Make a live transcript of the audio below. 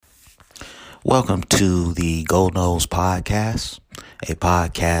Welcome to the Gold Nose Podcast, a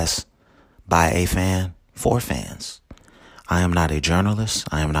podcast by a fan for fans. I am not a journalist.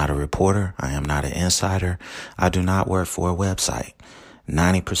 I am not a reporter. I am not an insider. I do not work for a website.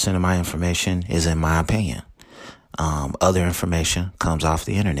 90% of my information is in my opinion. Other information comes off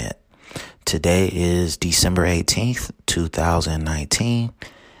the internet. Today is December 18th, 2019.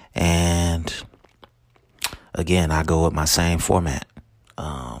 And again, I go with my same format.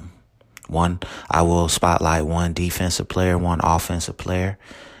 I will spotlight one defensive player, one offensive player,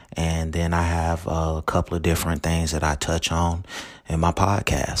 and then I have a couple of different things that I touch on in my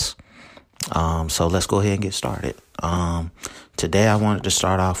podcast. So let's go ahead and get started. Today I wanted to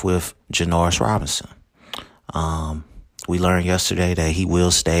start off with Janarius Robinson. We learned yesterday that he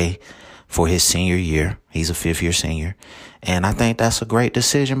will stay for his senior year. He's a fifth-year senior, and I think that's a great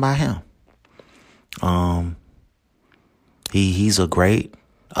decision by him. He's a great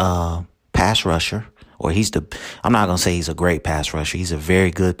pass rusher, or I'm not going to say he's a great pass rusher. He's a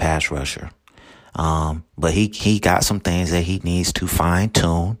very good pass rusher. But he got some things that he needs to fine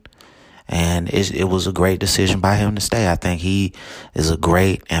tune, and it was a great decision by him to stay. I think he is a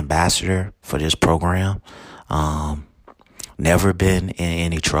great ambassador for this program. Never been in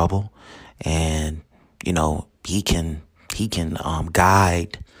any trouble, and he can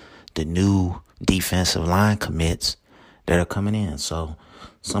guide the new defensive line commits that are coming in. So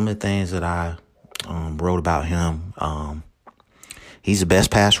some of the things that I wrote about him, he's the best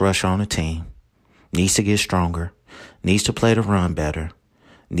pass rusher on the team, needs to get stronger, needs to play the run better,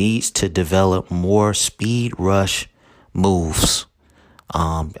 needs to develop more speed rush moves.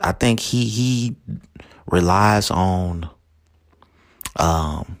 I think he relies on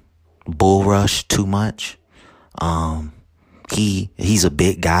bull rush too much. He's a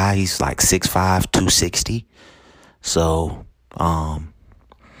big guy. He's like 6'5", 260. So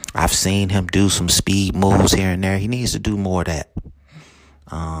I've seen him do some speed moves here and there. He needs to do more of that.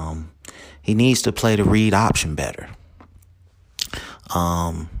 He needs to play the read option better.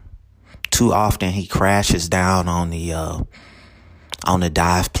 Too often he crashes down on the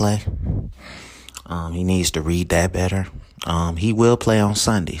dive play. He needs to read that better. He will play on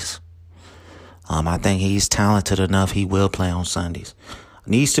Sundays. I think he's talented enough. He will play on Sundays.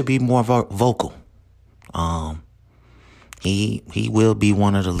 Needs to be more vocal. He will be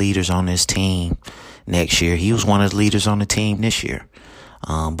one of the leaders on this team next year. He was one of the leaders on the team this year.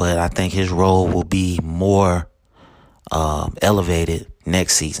 But I think his role will be more elevated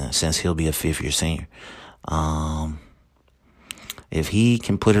next season, since he'll be a fifth-year senior. If he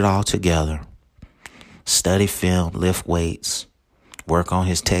can put it all together, study film, lift weights, work on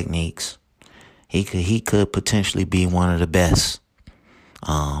his techniques, he could potentially be one of the best.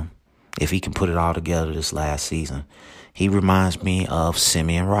 If he can put it all together this last season. He reminds me of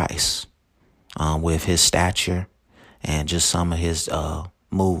Simeon Rice, with his stature and just some of his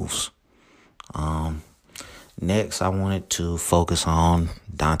moves. Next, I wanted to focus on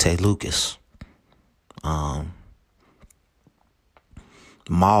Dontae Lucas.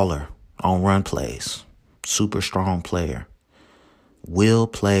 Mauler on run plays. Super strong player. Will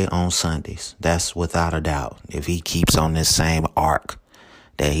play on Sundays. That's without a doubt. If he keeps on this same arc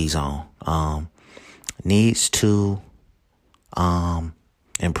that he's on. Needs to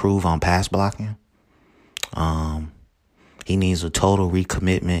improve on pass blocking. He needs a total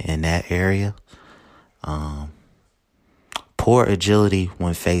recommitment in that area. Poor agility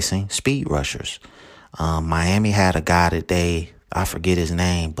when facing speed rushers. Miami had a guy that I forget his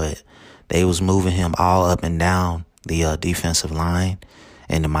name, but they was moving him all up and down the defensive line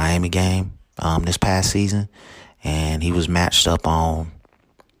in the Miami game this past season, and he was matched up on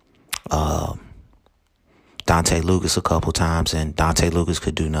Dontae Lucas a couple times, and Dontae Lucas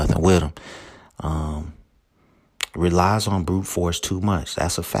could do nothing with him. Relies on brute force too much.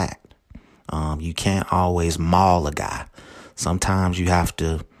 That's a fact. You can't always maul a guy. Sometimes you have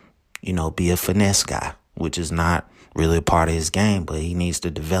to, be a finesse guy, which is not really a part of his game, but he needs to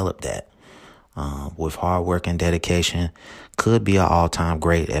develop that. With hard work and dedication, could be an all-time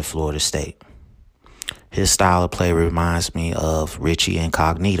great at Florida State. His style of play reminds me of Richie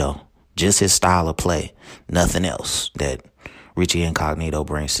Incognito. Just his style of play. Nothing else that Richie Incognito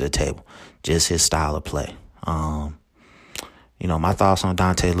brings to the table. Just his style of play. My thoughts on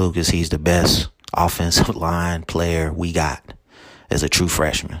Dontae Lucas, he's the best offensive line player we got as a true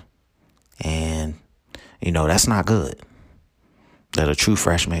freshman. And, that's not good. That a true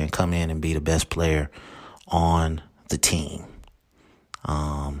freshman can come in and be the best player on the team.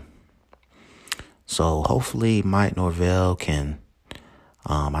 So hopefully Mike Norvell can,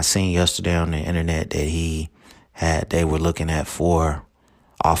 I seen yesterday on the internet that they were looking at 4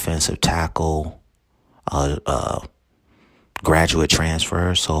 offensive tackle, graduate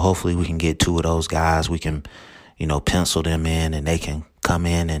transfers. So hopefully we can get 2 of those guys. We can, pencil them in and they can come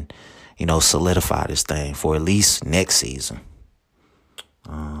in and, solidify this thing for at least next season.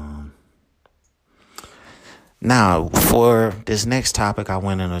 Now, for this next topic, I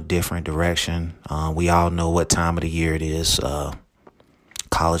went in a different direction. We all know what time of the year it is,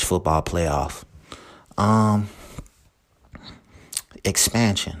 college football playoff.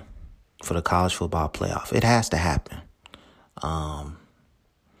 Expansion for the college football playoff. It has to happen.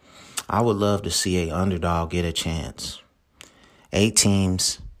 I would love to see an underdog get a chance. 8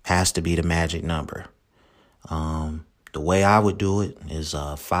 teams has to be the magic number. The way I would do it is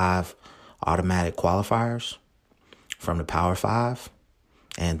 5 automatic qualifiers from the Power 5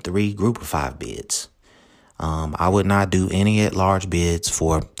 and 3 Group of 5 bids. I would not do any at-large bids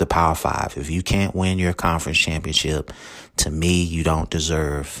for the Power 5. If you can't win your conference championship, to me, you don't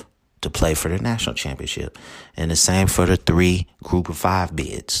deserve to play for the national championship. And the same for the 3 Group of 5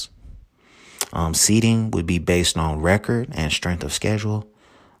 bids. Seeding would be based on record and strength of schedule.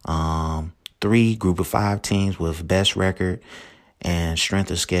 3 Group of 5 teams with best record and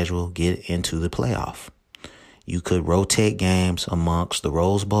strength of schedule get into the playoff. You could rotate games amongst the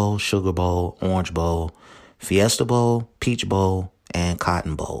Rose Bowl, Sugar Bowl, Orange Bowl, Fiesta Bowl, Peach Bowl, and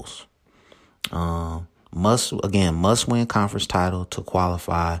Cotton Bowls. Must win conference title to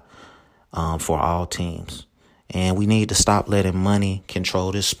qualify for all teams. And we need to stop letting money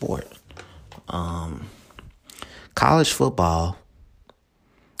control this sport. College football,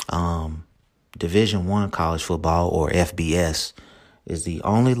 Division I college football, or FBS, is the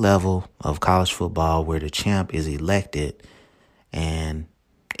only level of college football where the champ is elected and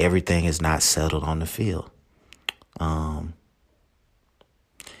everything is not settled on the field.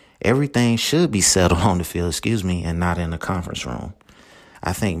 Everything should be settled on the field, and not in the conference room.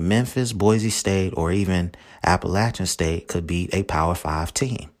 I think Memphis, Boise State, or even Appalachian State could beat a Power 5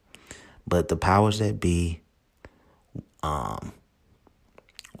 team. But the powers that be won't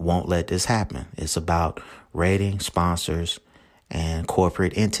let this happen. It's about ratings, sponsors, and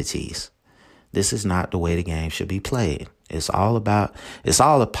corporate entities. This is not the way the game should be played. It's all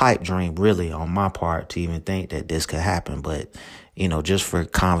a pipe dream, really, on my part to even think that this could happen. But, just for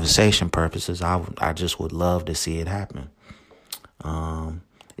conversation purposes, I just would love to see it happen.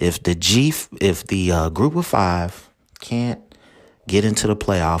 If the Group of 5 can't get into the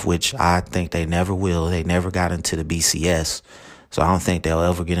playoff, which I think they never will, they never got into the BCS, so I don't think they'll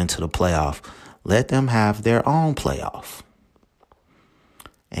ever get into the playoff. Let them have their own playoff.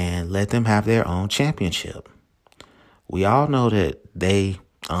 And let them have their own championship. We all know that they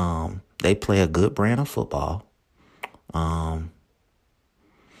play a good brand of football. I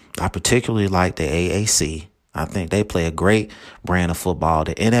particularly like the AAC. I think they play a great brand of football.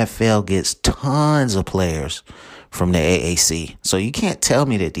 The NFL gets tons of players from the AAC. So you can't tell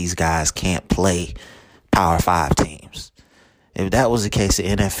me that these guys can't play Power 5 teams. If that was the case, the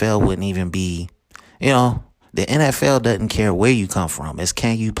NFL wouldn't even be, the NFL doesn't care where you come from. It's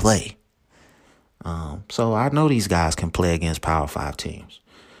can you play? So I know these guys can play against Power 5 teams.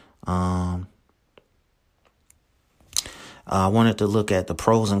 I wanted to look at the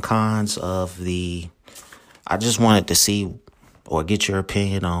pros and cons of I just wanted to see or get your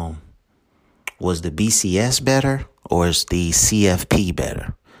opinion on, was the BCS better or is the CFP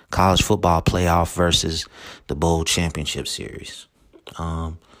better? College football playoff versus the Bowl Championship Series.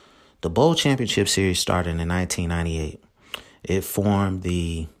 The Bowl Championship Series started in 1998. It formed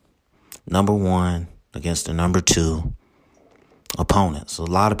the number 1 against the number 2 opponents. A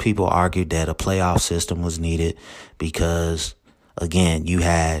lot of people argued that a playoff system was needed because, again, you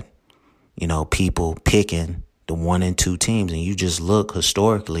had, people picking the 1 and 2 teams, and you just look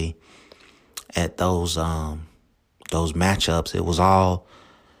historically at those matchups. It was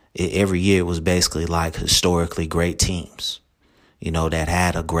every year it was basically like historically great teams, that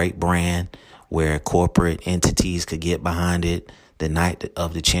had a great brand where corporate entities could get behind it the night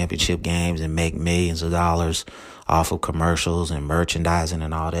of the championship games and make millions of dollars off of commercials and merchandising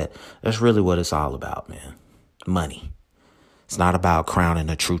and all that. That's really what it's all about, man. Money. It's not about crowning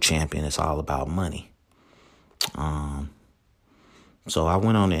a true champion. It's all about money. So I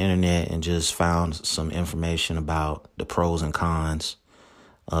went on the internet and just found some information about the pros and cons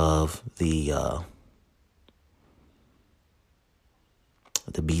of the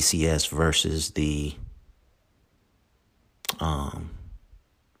BCS versus the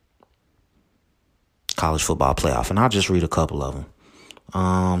college football playoff. And I'll just read a couple of them.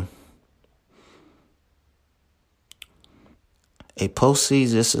 A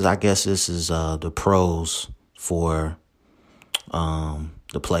postseason, this is the pros for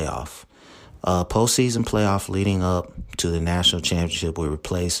the playoff. Postseason playoff leading up to the national championship will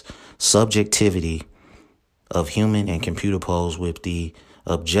replace subjectivity of human and computer polls with the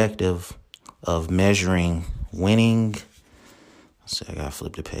objective of measuring winning. So I gotta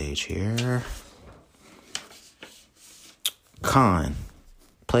flip the page here. Con.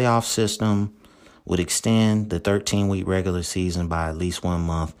 Playoff system would extend the 13-week regular season by at least 1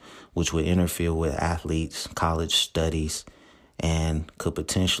 month, which would interfere with athletes' college studies and could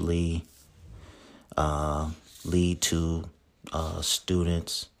potentially lead to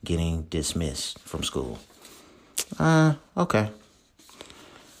students getting dismissed from school. Okay.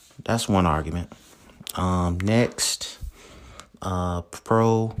 That's one argument. Next,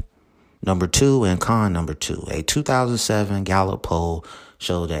 pro number 2 and con number 2. A 2007 Gallup poll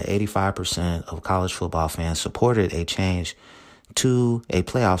showed that 85% of college football fans supported a change to a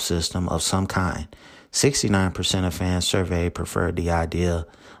playoff system of some kind. 69% of fans surveyed preferred the idea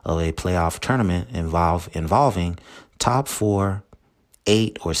of a playoff tournament involving top 4,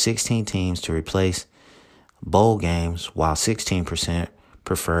 8, or 16 teams to replace bowl games, while 16%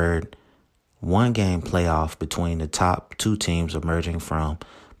 preferred one-game playoff between the top 2 teams emerging from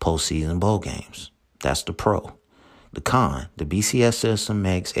postseason bowl games. That's the pro. The con, the BCS system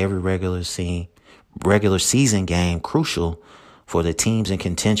makes every regular season game crucial for the teams in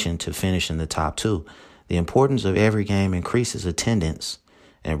contention to finish in the top 2. The importance of every game increases attendance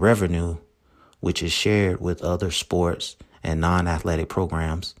and revenue, which is shared with other sports and non-athletic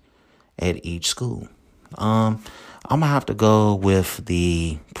programs at each school. I'm gonna have to go with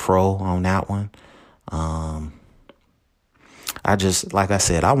the pro on that one. Like I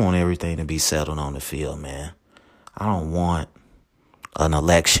said, I want everything to be settled on the field, man. I don't want an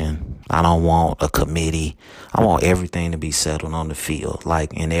election. I don't want a committee. I want everything to be settled on the field,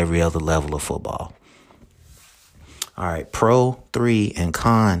 like in every other level of football. All right, pro 3 and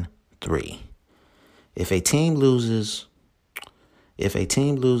con 3. If a team loses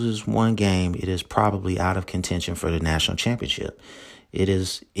one game, it is probably out of contention for the national championship. It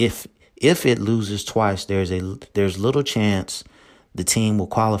is if it loses twice, there's little chance the team will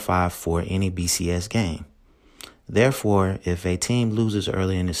qualify for any BCS game. Therefore, if a team loses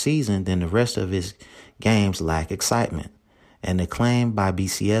early in the season, then the rest of its games lack excitement. And the claim by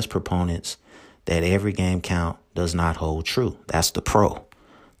BCS proponents that every game count does not hold true. That's the pro.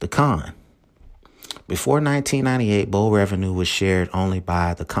 The con. Before 1998, bowl revenue was shared only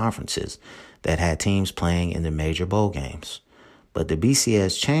by the conferences that had teams playing in the major bowl games. But the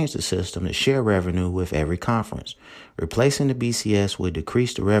BCS changed the system to share revenue with every conference. Replacing the BCS would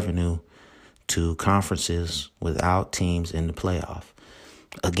decrease the revenue to conferences without teams in the playoff.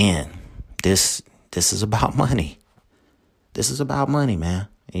 Again, this is about money. This is about money, man.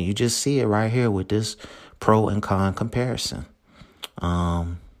 And you just see it right here with this pro and con comparison.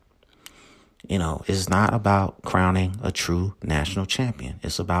 It's not about crowning a true national champion.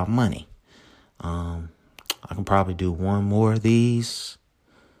 It's about money. I can probably do one more of these.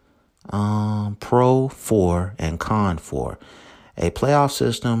 Pro 4 and con 4. A playoff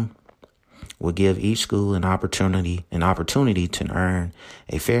system will give each school an opportunity to earn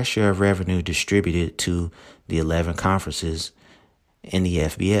a fair share of revenue distributed to the 11 conferences in the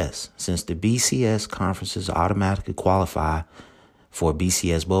FBS. Since the BCS conferences automatically qualify for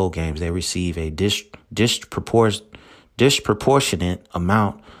BCS bowl games, they receive a disproportionate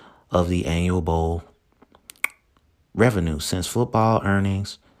amount of the annual bowl revenue. Since football earning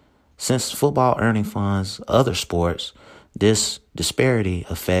funds other sports, this disparity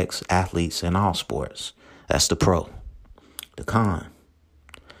affects athletes in all sports. That's the pro. The con.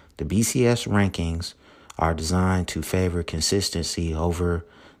 The BCS rankings are designed to favor consistency over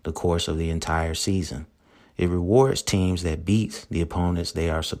the course of the entire season. It rewards teams that beat the opponents they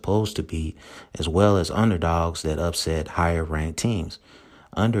are supposed to beat, as well as underdogs that upset higher-ranked teams.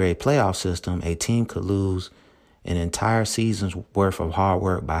 Under a playoff system, a team could lose an entire season's worth of hard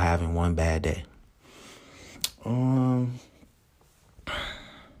work by having one bad day. I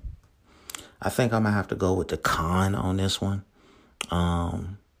think I'm going to have to go with the con on this one.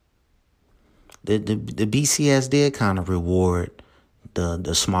 The BCS did kind of reward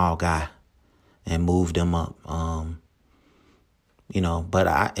the small guy and move them up.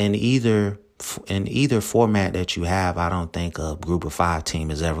 But in either format that you have, I don't think a group of 5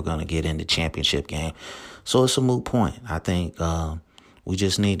 team is ever going to get in the championship game. So it's a moot point. I think we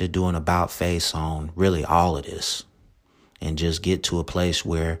just need to do an about face on really all of this and just get to a place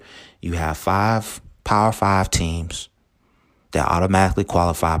where you have 5 Power 5 teams that automatically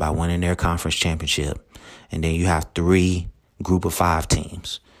qualify by winning their conference championship. And then you have 3 group of 5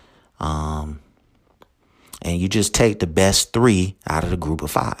 teams. And you just take the best 3 out of the group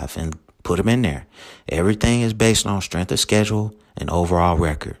of 5 and put them in there. Everything is based on strength of schedule and overall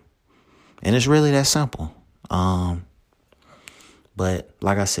record. And it's really that simple. But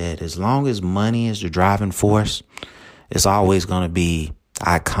like I said, as long as money is the driving force, it's always going to be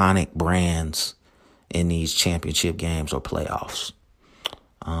iconic brands in these championship games or playoffs.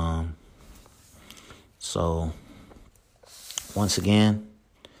 So once again,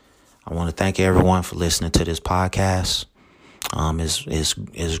 I want to thank everyone for listening to this podcast.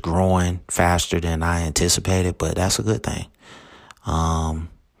 It's growing faster than I anticipated, but that's a good thing.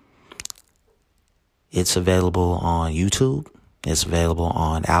 It's available on YouTube. It's available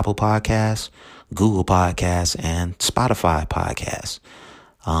on Apple Podcasts, Google Podcasts, and Spotify Podcasts.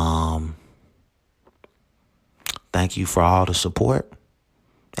 Thank you for all the support,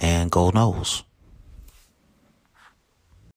 and go Noles.